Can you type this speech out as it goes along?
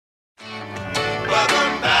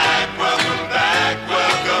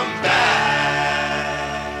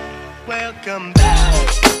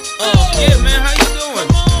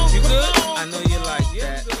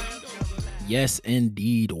Yes,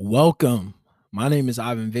 indeed. Welcome. My name is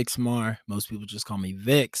Ivan Vixmar. Most people just call me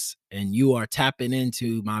Vix, and you are tapping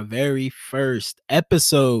into my very first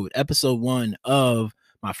episode one of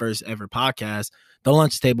my first ever podcast, The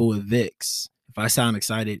Lunch Table with Vix. If I sound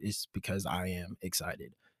excited, it's because I am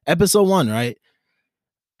excited. Episode one, right?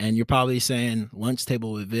 And you're probably saying Lunch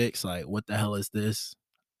Table with Vix, like, what the hell is this?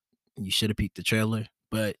 You should have peeped the trailer,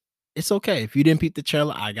 but it's okay. If you didn't peep the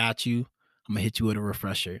trailer, I got you. I'm gonna hit you with a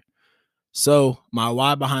refresher. So, my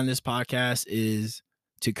why behind this podcast is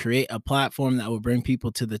to create a platform that will bring people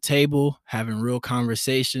to the table, having real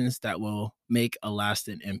conversations that will make a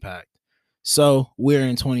lasting impact. So, we're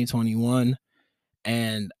in 2021,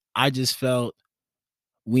 and I just felt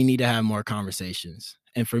we need to have more conversations.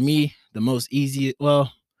 And for me, the most easy,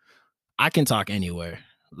 well, I can talk anywhere.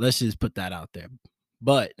 Let's just put that out there.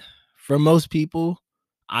 But for most people,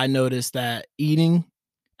 I noticed that eating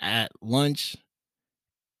at lunch,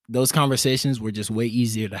 those conversations were just way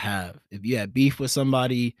easier to have. If you had beef with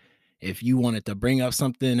somebody, if you wanted to bring up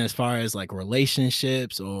something as far as like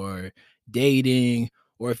relationships or dating,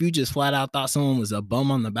 or if you just flat out thought someone was a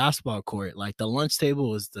bum on the basketball court, like the lunch table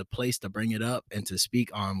was the place to bring it up and to speak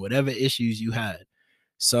on whatever issues you had.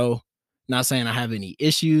 So, not saying I have any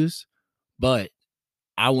issues, but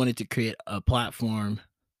I wanted to create a platform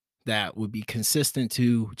that would be consistent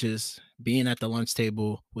to just being at the lunch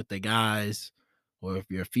table with the guys, or if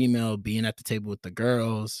you're a female, being at the table with the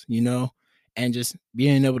girls, and just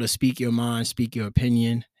being able to speak your mind, speak your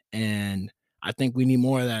opinion. And I think we need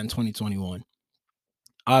more of that in 2021.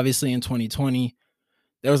 Obviously, in 2020,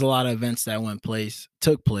 there was a lot of events that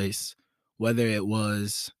took place, whether it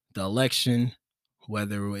was the election,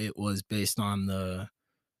 whether it was based on the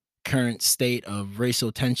current state of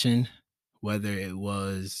racial tension, whether it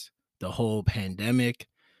was the whole pandemic.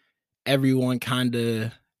 Everyone kind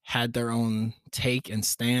of had their own take and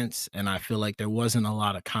stance, and I feel like there wasn't a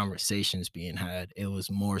lot of conversations being had. It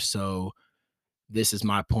was more so, this is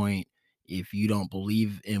my point. If you don't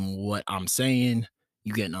believe in what I'm saying,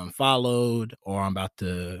 you getting unfollowed, or I'm about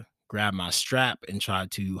to grab my strap and try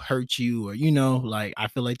to hurt you, or like, I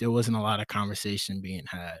feel like there wasn't a lot of conversation being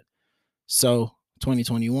had. So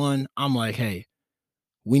 2021, I'm like, hey,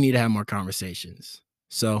 we need to have more conversations.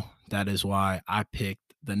 So that is why I picked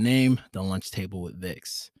the name, The Lunch Table with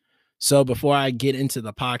Vix. So before I get into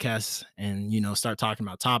the podcast and, start talking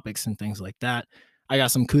about topics and things like that, I got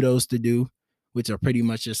some kudos to do, which are pretty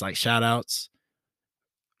much just like shout outs,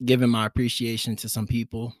 giving my appreciation to some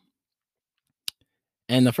people.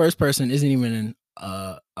 And the first person isn't even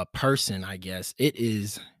a person, I guess. It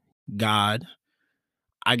is God.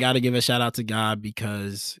 I got to give a shout out to God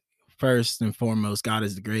because first and foremost, God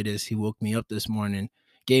is the greatest. He woke me up this morning,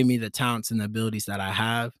 gave me the talents and the abilities that I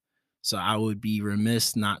have. So I would be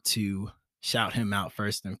remiss not to shout him out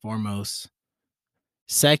first and foremost.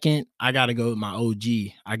 Second, I got to go with my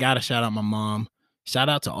OG. I got to shout out my mom. Shout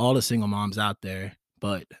out to all the single moms out there,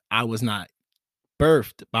 but I was not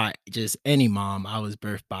birthed by just any mom. I was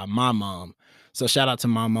birthed by my mom. So shout out to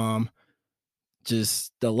my mom.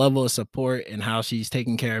 Just the level of support and how she's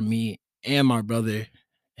taking care of me and my brother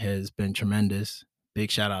has been tremendous. Big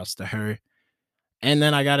shout outs to her. And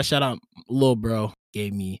then I got to shout out little bro,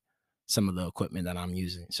 gave me some of the equipment that I'm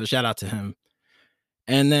using. So shout out to him.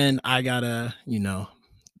 And then I got to, the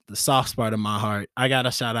soft spot of my heart, I got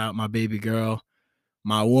to shout out my baby girl,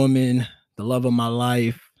 my woman, the love of my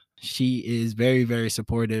life. She is very, very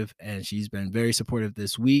supportive, and she's been very supportive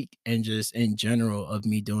this week and just in general of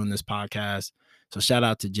me doing this podcast. So shout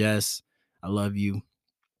out to Jess. I love you.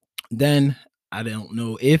 Then I don't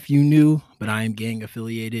know if you knew, but I am gang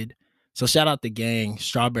affiliated. So shout out the gang,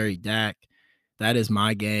 Strawberry Dak. That is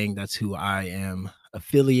my gang. That's who I am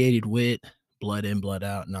affiliated with. Blood in, blood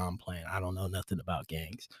out. No, I'm playing. I don't know nothing about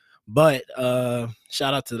gangs. But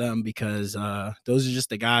shout out to them because those are just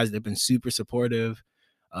the guys that have been super supportive.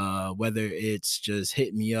 Whether it's just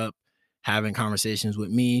hitting me up, having conversations with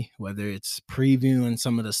me, whether it's previewing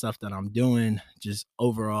some of the stuff that I'm doing, just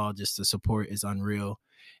overall, just the support is unreal.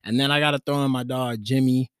 And then I got to throw in my dog,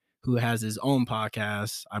 Jimmy, who has his own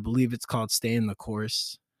podcast. I believe it's called Stay in the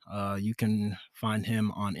Course. You can find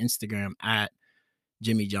him on Instagram at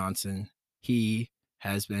Jimmy Johnson. He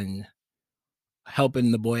has been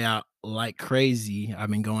helping the boy out like crazy. I've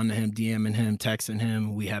been going to him, DMing him, texting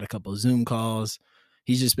him. We had a couple of Zoom calls.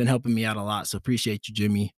 He's just been helping me out a lot. So appreciate you,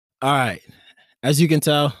 Jimmy. All right. As you can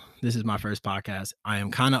tell, this is my first podcast. I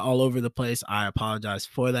am kind of all over the place. I apologize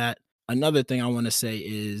for that. Another thing I want to say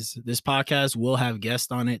is this podcast will have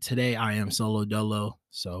guests on it. Today, I am solo dolo,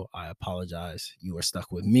 so I apologize. You are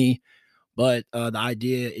stuck with me. But the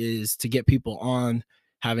idea is to get people on,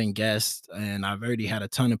 having guests, and I've already had a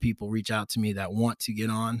ton of people reach out to me that want to get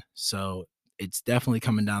on. So it's definitely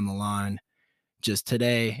coming down the line. Just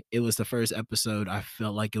today, it was the first episode. I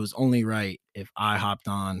felt like it was only right if I hopped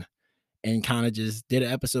on and kind of just did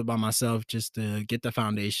an episode by myself just to get the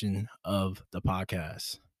foundation of the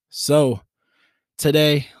podcast. So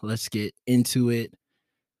today, let's get into it.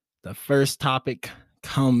 The first topic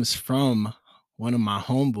comes from one of my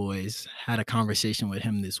homeboys. Had a conversation with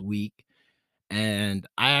him this week, and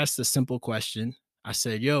I asked a simple question. I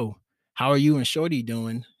said, "Yo, how are you and Shorty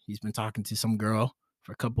doing?" He's been talking to some girl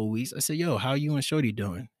for a couple of weeks. I said, "Yo, how are you and Shorty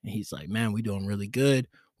doing?" And he's like, "Man, we doing really good.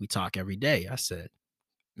 We talk every day." I said,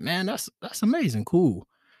 "Man, that's amazing. Cool."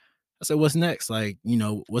 I said, "What's next? Like,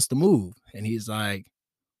 what's the move?" And he's like,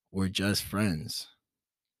 "We're just friends."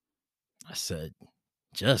 I said,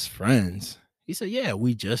 "Just friends?" He said, "Yeah,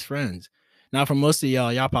 we just friends." Now, for most of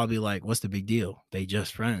y'all probably like, "What's the big deal? They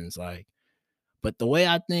just friends." Like, but the way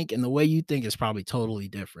I think and the way you think is probably totally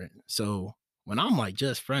different. So when I'm like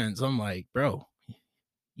just friends, I'm like, bro,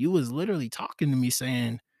 you was literally talking to me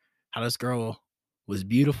saying how this girl was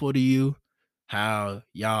beautiful to you, how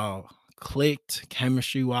y'all clicked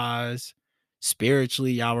chemistry wise,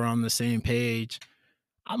 spiritually, y'all were on the same page.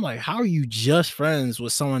 I'm like, how are you just friends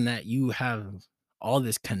with someone that you have all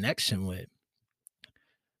this connection with?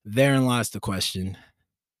 Therein lies the question.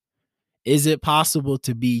 Is it possible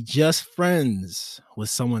to be just friends with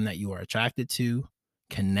someone that you are attracted to,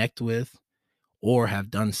 connect with, or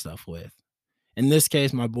have done stuff with? In this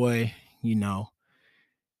case, my boy, a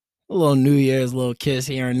little New Year's, little kiss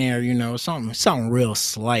here and there, something real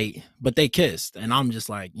slight, but they kissed. And I'm just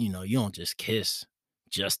like, you don't just kiss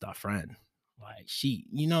just a friend. Like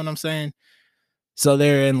you know what I'm saying? So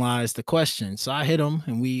therein lies the question. So I hit him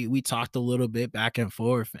and we talked a little bit back and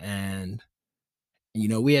forth, and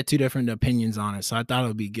we had two different opinions on it. So I thought it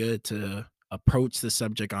would be good to approach the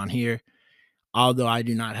subject on here. Although I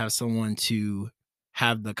do not have someone to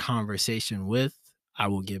have the conversation with, I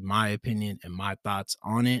will give my opinion and my thoughts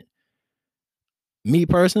on it. Me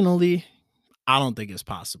personally, I don't think it's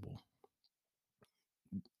possible.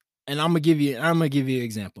 And I'm gonna give you an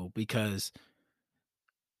example because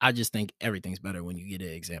I just think everything's better when you get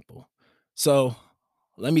an example. So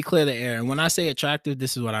let me clear the air. And when I say attractive,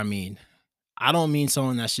 this is what I mean. I don't mean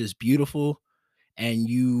someone that's just beautiful and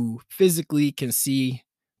you physically can see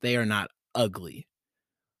they are not ugly.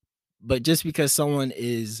 But just because someone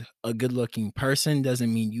is a good looking person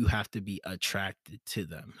doesn't mean you have to be attracted to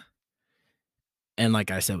them. And like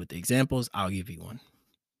I said with the examples, I'll give you one.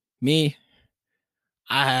 Me,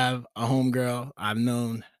 I have a homegirl I've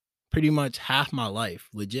known pretty much half my life,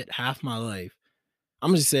 legit half my life. I'm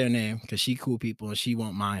gonna just say her name because she cool people and she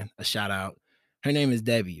won't mind a shout out. Her name is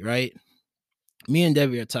Debbie, right? Me and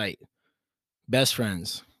Debbie are tight, best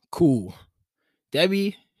friends, cool.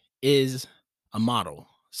 Debbie is a model.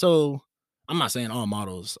 So I'm not saying all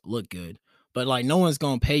models look good, but like no one's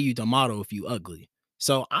gonna pay you to model if you ugly.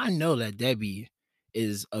 So I know that Debbie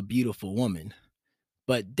is a beautiful woman,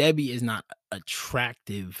 but Debbie is not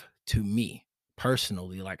attractive to me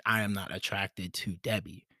personally. Like I am not attracted to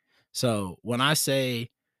Debbie. So when I say,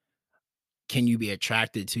 can you be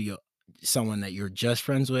attracted to someone that you're just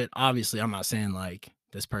friends with? Obviously, I'm not saying like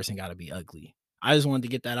this person got to be ugly. I just wanted to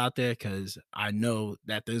get that out there because I know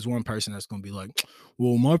that there's one person that's gonna be like,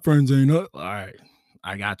 "Well, my friends ain't up." All right,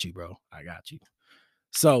 I got you, bro. I got you.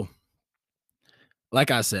 So, like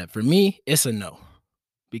I said, for me, it's a no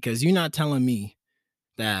because you're not telling me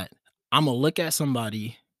that I'm gonna look at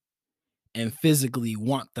somebody and physically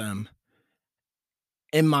want them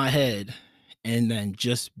in my head and then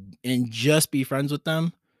just be friends with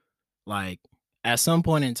them. Like at some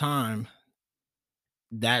point in time,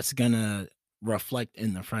 that's gonna reflect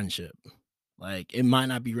in the friendship. Like it might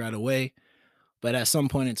not be right away, but at some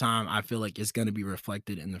point in time, I feel like it's gonna be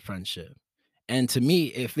reflected in the friendship. And to me,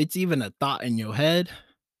 if it's even a thought in your head,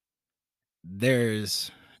 there's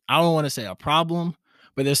I don't want to say a problem,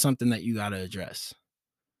 but there's something that you gotta address.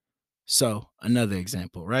 So another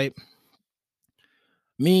example, right?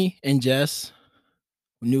 Me and Jess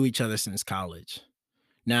knew each other since college.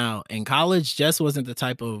 Now, in college, Jess wasn't the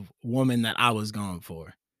type of woman that I was going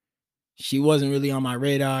for. She wasn't really on my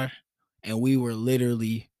radar, and we were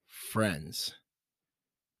literally friends.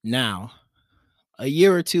 Now, a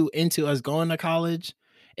year or two into us going to college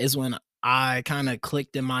is when I kind of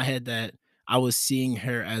clicked in my head that I was seeing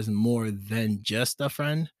her as more than just a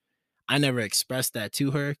friend. I never expressed that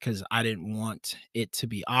to her because I didn't want it to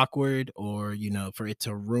be awkward or, for it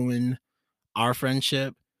to ruin our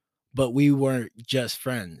friendship. But we weren't just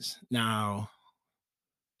friends. Now,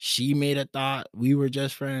 she made a thought we were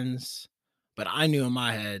just friends. But I knew in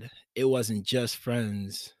my head it wasn't just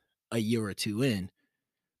friends a year or two in,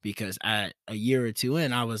 because at a year or two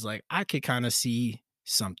in, I was like, I could kind of see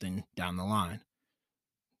something down the line.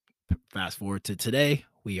 Fast forward to today,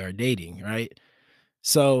 we are dating, right?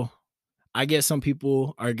 So I guess some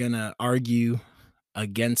people are gonna argue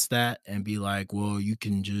against that and be like, well, you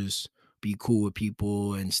can just be cool with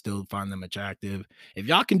people and still find them attractive. If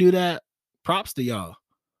y'all can do that, props to y'all,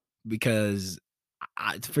 because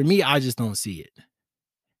for me, I just don't see it.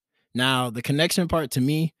 Now, the connection part to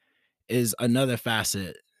me is another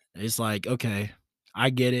facet. It's like, okay, I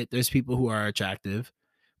get it. There's people who are attractive,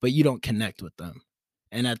 but you don't connect with them.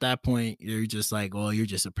 And at that point, you're just like, well, you're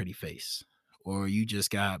just a pretty face, or you just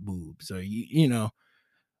got boobs, or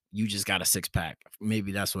you just got a six pack.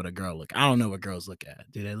 Maybe that's what a girl look. I don't know what girls look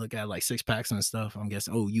at. Do they look at like six packs and stuff? I'm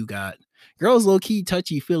guessing. Oh, you got girls low key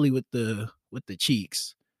touchy feely with the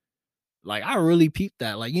cheeks. Like I really peeped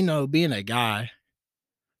that. Like being a guy,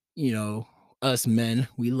 you know, us men,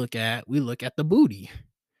 we look at the booty.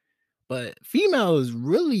 But females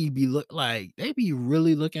really be look like they be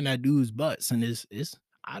really looking at dudes' butts, and it's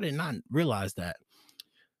I did not realize that.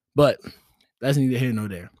 But that's neither here nor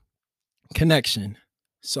there. Connection.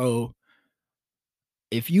 So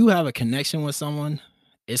if you have a connection with someone,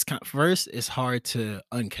 first it's hard to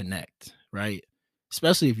unconnect, right?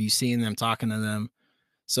 Especially if you've seen them talking to them.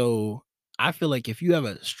 So I feel like if you have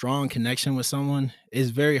a strong connection with someone, it's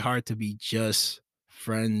very hard to be just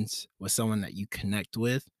friends with someone that you connect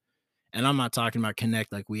with. And I'm not talking about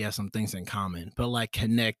connect like we have some things in common, but like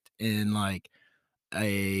connect in like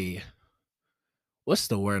a what's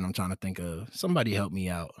the word I'm trying to think of? Somebody help me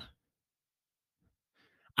out.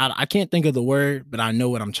 I can't think of the word, but I know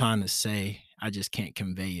what I'm trying to say. I just can't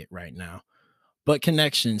convey it right now. But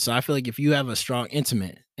connection. So I feel like if you have a strong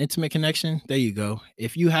intimate connection, there you go.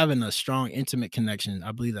 If you having a strong intimate connection,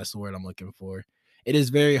 I believe that's the word I'm looking for. It is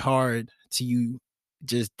very hard to you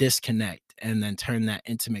just disconnect and then turn that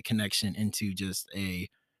intimate connection into just a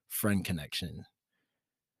friend connection.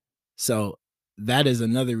 So that is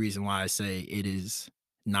another reason why I say it is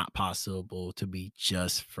not possible to be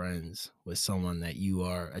just friends with someone that you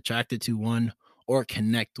are attracted to, one, or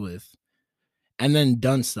connect with and then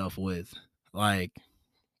done stuff with. Like,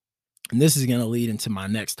 and this is going to lead into my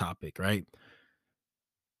next topic, right?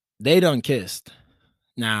 They done kissed.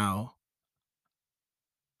 Now,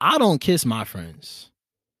 I don't kiss my friends.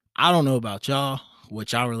 I don't know about y'all,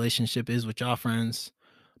 what y'all relationship is with y'all friends,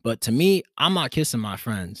 but to me, I'm not kissing my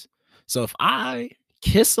friends. So if I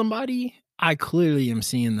kiss somebody, I clearly am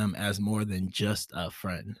seeing them as more than just a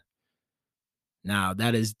friend. Now,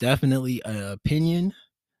 that is definitely an opinion.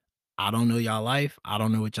 I don't know y'all life. I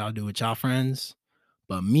don't know what y'all do with y'all friends,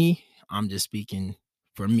 but me, I'm just speaking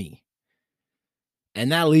for me.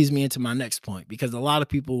 And that leads me into my next point, because a lot of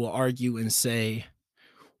people will argue and say,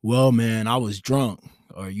 well, man, I was drunk,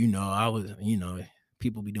 or, I was,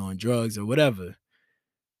 people be doing drugs or whatever.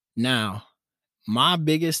 Now, my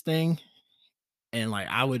biggest thing, and like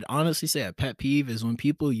I would honestly say a pet peeve, is when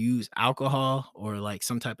people use alcohol or like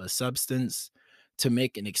some type of substance to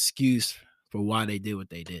make an excuse for why they did what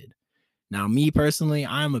they did. Now, me personally,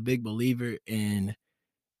 I'm a big believer in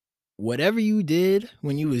whatever you did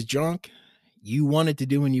when you was drunk, you wanted to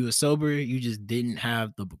do when you was sober. You just didn't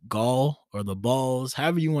have the gall or the balls,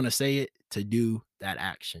 however you want to say it, to do that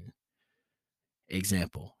action.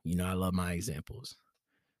 Example, I love my examples.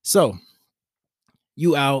 So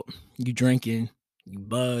you out, you drinking, you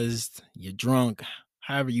buzzed, you drunk,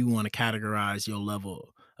 however you want to categorize your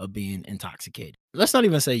level of being intoxicated. Let's not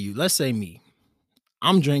even say you, let's say me.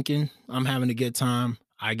 I'm drinking, I'm having a good time,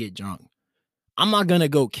 I get drunk. I'm not gonna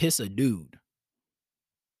go kiss a dude,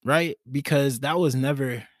 right? Because that was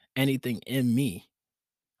never anything in me.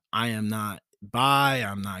 I am not bi,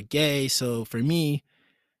 I'm not gay. So for me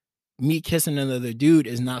kissing another dude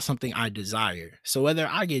is not something I desire. So whether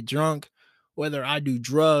I get drunk, whether I do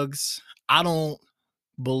drugs, I don't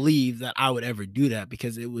believe that I would ever do that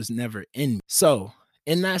because it was never in me. So,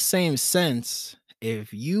 in that same sense,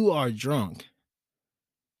 if you are drunk,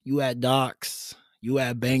 you at Docs, you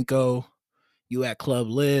at Banco, you at Club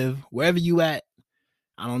Live, wherever you at,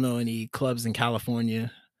 I don't know any clubs in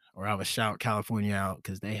California, or I would shout California out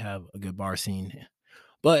because they have a good bar scene.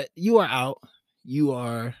 But you are out, you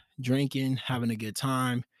are drinking, having a good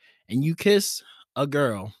time, and you kiss a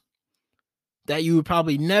girl that you would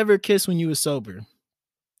probably never kiss when you were sober.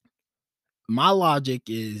 My logic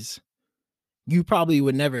is you probably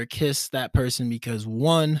would never kiss that person because,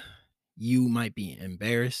 one, you might be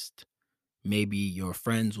embarrassed. Maybe your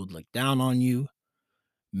friends would look down on you.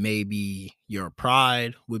 Maybe your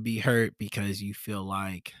pride would be hurt because you feel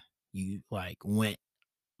like you like went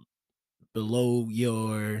below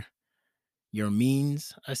your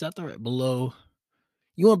means. Is that the right below?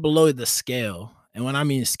 You went below the scale. And when I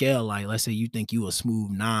mean scale, like let's say you think you a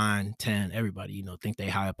smooth 9, 10, everybody, think they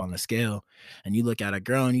high up on the scale. And you look at a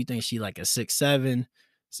girl and you think she like a 6, 7.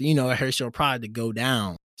 So it hurts your pride to go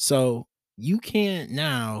down. So you can't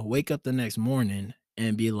now wake up the next morning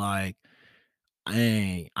and be like,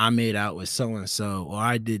 hey, I made out with so and so, or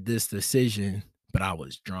I did this decision, but I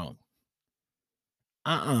was drunk.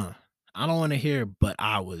 I don't want to hear, but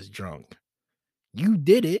I was drunk. You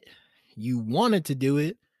did it. You wanted to do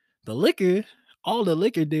it. The liquor, all the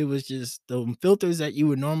liquor did was just the filters that you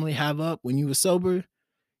would normally have up when you were sober,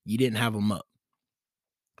 you didn't have them up.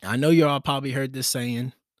 I know you all probably heard this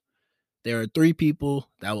saying. There are three people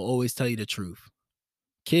that will always tell you the truth: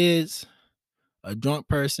 kids, a drunk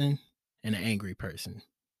person, and an angry person.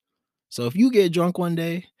 So if you get drunk one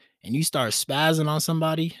day and you start spazzing on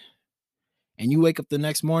somebody, and you wake up the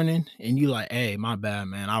next morning and you like, hey, my bad,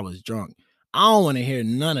 man, I was drunk. I don't want to hear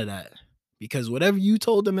none of that, because whatever you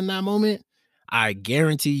told them in that moment, I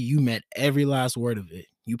guarantee you meant every last word of it.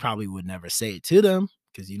 You probably would never say it to them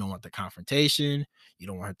because you don't want the confrontation. You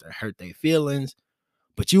don't want to hurt their feelings,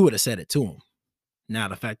 but you would have said it to them. Now,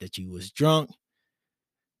 the fact that you was drunk,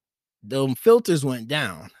 the filters went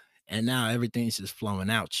down and now everything's just flowing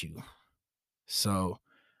out you. So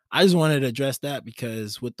I just wanted to address that,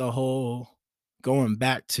 because with the whole going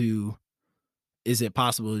back to, is it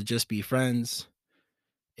possible to just be friends?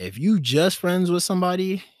 If you just friends with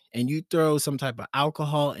somebody and you throw some type of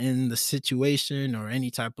alcohol in the situation or any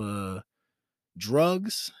type of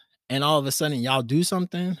drugs, and all of a sudden y'all do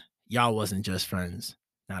something, y'all wasn't just friends.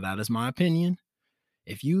 Now, that is my opinion.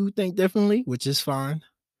 If you think differently, which is fine,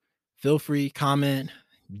 feel free, comment,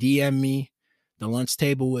 DM me, the lunch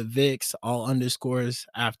table with Vix, all underscores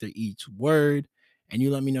after each word, and you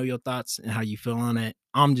let me know your thoughts and how you feel on it.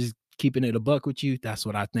 I'm just keeping it a buck with you. That's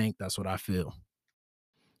what I think. That's what I feel.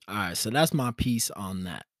 All right, so that's my piece on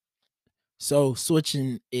that. So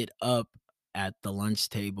switching it up at the lunch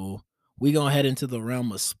table, we gonna head into the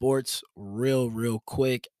realm of sports real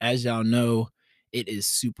quick. As y'all know, it is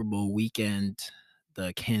Super Bowl weekend.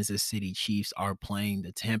 The Kansas City Chiefs are playing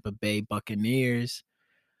the Tampa Bay Buccaneers.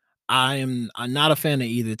 I'm not a fan of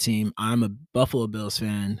either team. I'm a Buffalo Bills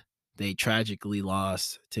fan. They tragically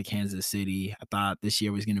lost to Kansas City. I thought this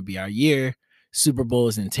year was going to be our year. Super Bowl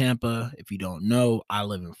is in Tampa. If you don't know, I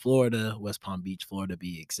live in Florida, West Palm Beach, Florida, to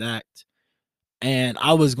be exact. And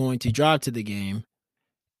I was going to drive to the game.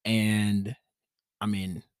 And I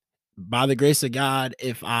mean, by the grace of God,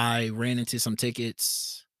 if I ran into some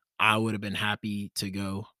tickets, I would have been happy to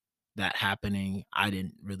go. That happening, I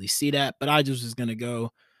didn't really see that, but I just was going to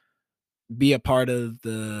go be a part of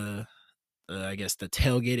the I guess the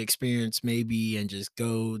tailgate experience maybe, and just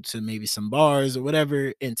go to maybe some bars or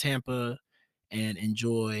whatever in Tampa and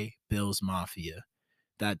enjoy Bills Mafia.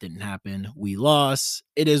 That didn't happen. We lost.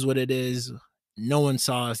 It is what it is. No one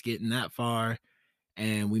saw us getting that far,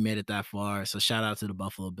 and we made it that far. So shout out to the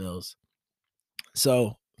Buffalo Bills.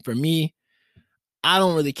 So for me, I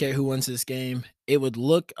don't really care who wins this game. It would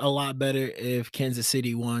look a lot better if Kansas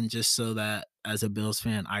City won, just so that as a Bills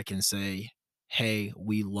fan, I can say, hey,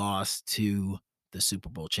 we lost to the Super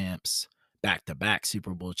Bowl champs, back to back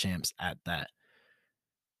Super Bowl champs at that.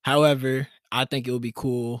 However, I think it would be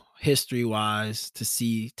cool history wise to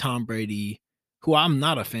see Tom Brady, who I'm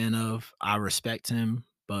not a fan of. I respect him,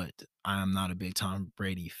 but I am not a big Tom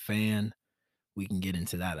Brady fan. We can get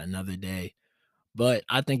into that another day. But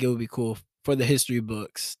I think it would be cool for the history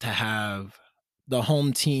books to have the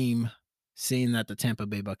home team, seeing that the Tampa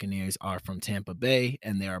Bay Buccaneers are from Tampa Bay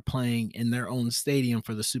and they are playing in their own stadium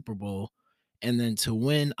for the Super Bowl. And then to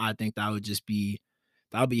win, I think that would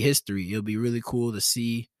be history. It'll be really cool to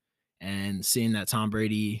see, and seeing that Tom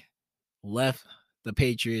Brady left the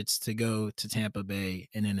Patriots to go to Tampa Bay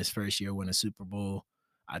and in his first year win a Super Bowl.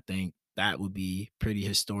 I think that would be pretty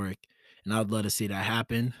historic, and I'd love to see that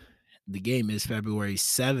happen. The game is February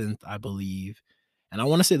 7th, I believe. And I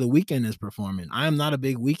want to say The Weeknd is performing. I am not a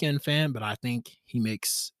big Weeknd fan, but I think he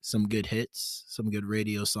makes some good hits, some good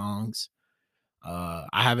radio songs. I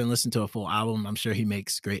haven't listened to a full album. I'm sure he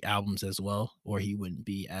makes great albums as well, or he wouldn't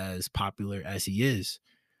be as popular as he is.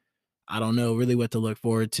 I don't know really what to look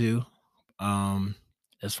forward to um,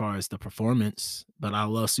 as far as the performance, but I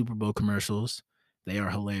love Super Bowl commercials. They are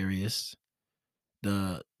hilarious.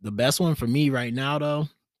 The best one for me right now, though,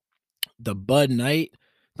 the Bud Night,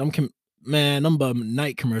 them Bud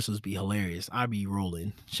Night commercials be hilarious. I be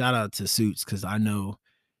rolling. Shout out to Suits, because I know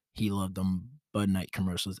he loved them Bud Night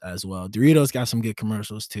commercials as well. Doritos got some good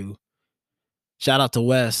commercials too. Shout out to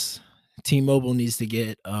Wes. T-Mobile needs to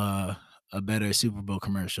get a better Super Bowl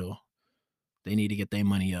commercial. They need to get their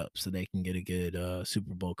money up so they can get a good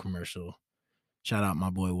Super Bowl commercial. Shout out my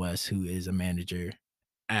boy Wes, who is a manager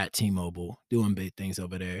at T-Mobile, doing big things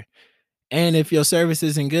over there. And if your service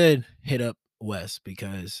isn't good, hit up Wes,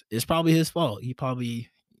 because it's probably his fault.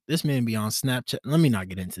 This man be on Snapchat. Let me not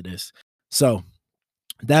get into this. So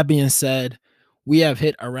that being said, we have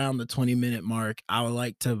hit around the 20-minute mark. I would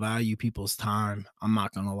like to value people's time. I'm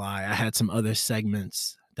not going to lie. I had some other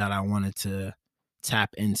segments that I wanted to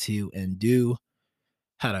tap into and do.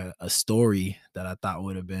 Had a story that I thought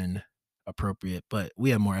would have been appropriate, but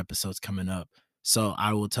we have more episodes coming up. So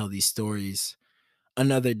I will tell these stories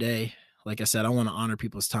another day. Like I said, I want to honor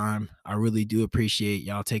people's time. I really do appreciate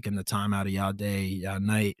y'all taking the time out of y'all day, y'all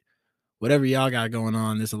night, whatever y'all got going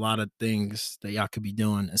on. There's a lot of things that y'all could be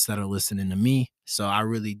doing instead of listening to me. So I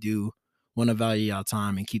really do want to value y'all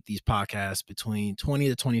time and keep these podcasts between 20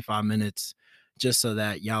 to 25 minutes, just so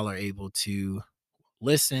that y'all are able to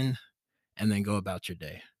listen and then go about your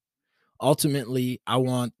day. Ultimately, I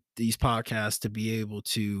want these podcasts to be able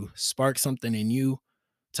to spark something in you,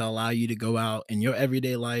 to allow you to go out in your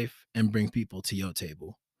everyday life and bring people to your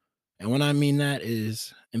table. And what I mean that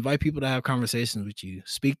is invite people to have conversations with you,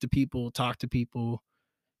 speak to people, talk to people,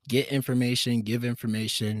 get information, give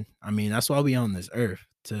information. I mean, that's why we on this earth,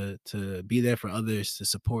 to be there for others, to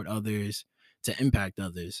support others, to impact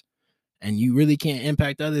others. And you really can't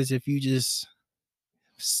impact others if you just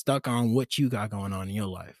stuck on what you got going on in your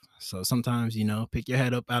life. So sometimes, pick your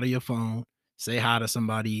head up out of your phone, say hi to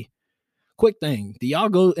somebody. Quick thing, do y'all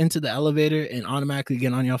go into the elevator and automatically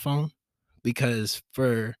get on your phone? Because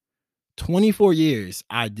for 24 years,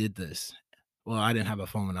 I did this. Well, I didn't have a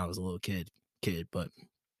phone when I was a little kid, but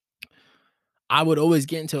I would always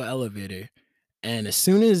get into an elevator, and as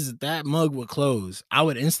soon as that mug would close, I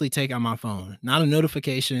would instantly take out my phone. Not a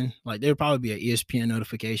notification, like there would probably be an ESPN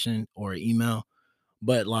notification or an email,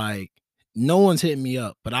 but like no one's hitting me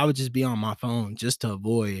up, but I would just be on my phone just to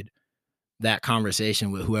avoid that conversation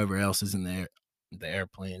with whoever else is in there, the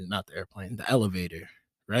elevator,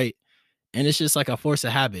 right? And it's just like a force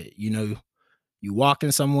of habit. You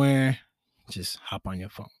walking somewhere, just hop on your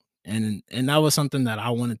phone. And that was something that I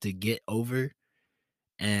wanted to get over.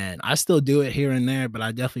 And I still do it here and there, but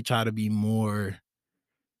I definitely try to be more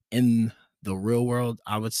in the real world,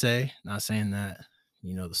 I would say. Not saying that,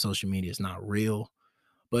 the social media is not real,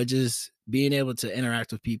 but just being able to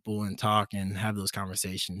interact with people and talk and have those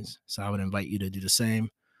conversations. So I would invite you to do the same.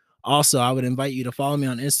 Also, I would invite you to follow me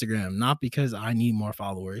on Instagram, not because I need more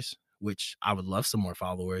followers, which I would love some more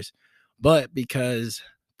followers, but because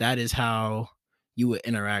that is how you would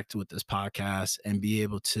interact with this podcast and be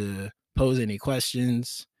able to pose any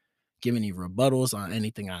questions, give any rebuttals on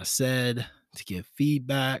anything I said, to give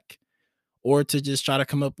feedback, or to just try to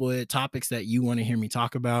come up with topics that you want to hear me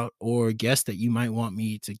talk about, or guests that you might want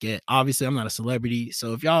me to get. Obviously, I'm not a celebrity,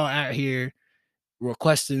 so if y'all out here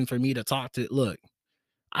requesting for me to talk to, look,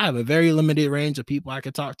 I have a very limited range of people I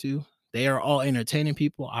could talk to. They are all entertaining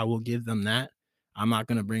people. I will give them that. I'm not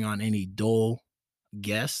going to bring on any dull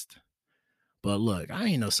guest. But look, I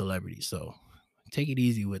ain't no celebrity, so take it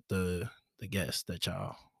easy with the guests that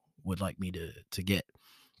y'all would like me to get.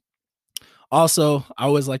 Also, I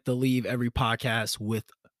always like to leave every podcast with,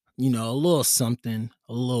 a little something,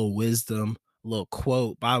 a little wisdom, a little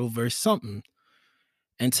quote, Bible verse, something.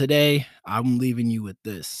 And today, I'm leaving you with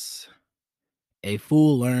this. A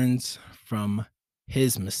fool learns from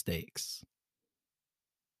his mistakes.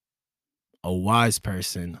 A wise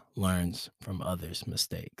person learns from others'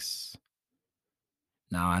 mistakes.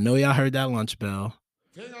 Now, I know y'all heard that lunch bell.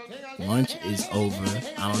 Lunch is over.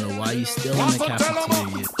 I don't know why you still in the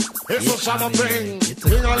cafeteria. Get out of here. Get to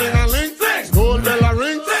class. Gold bell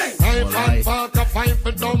ring.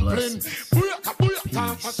 Blessings.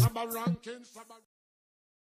 Peace.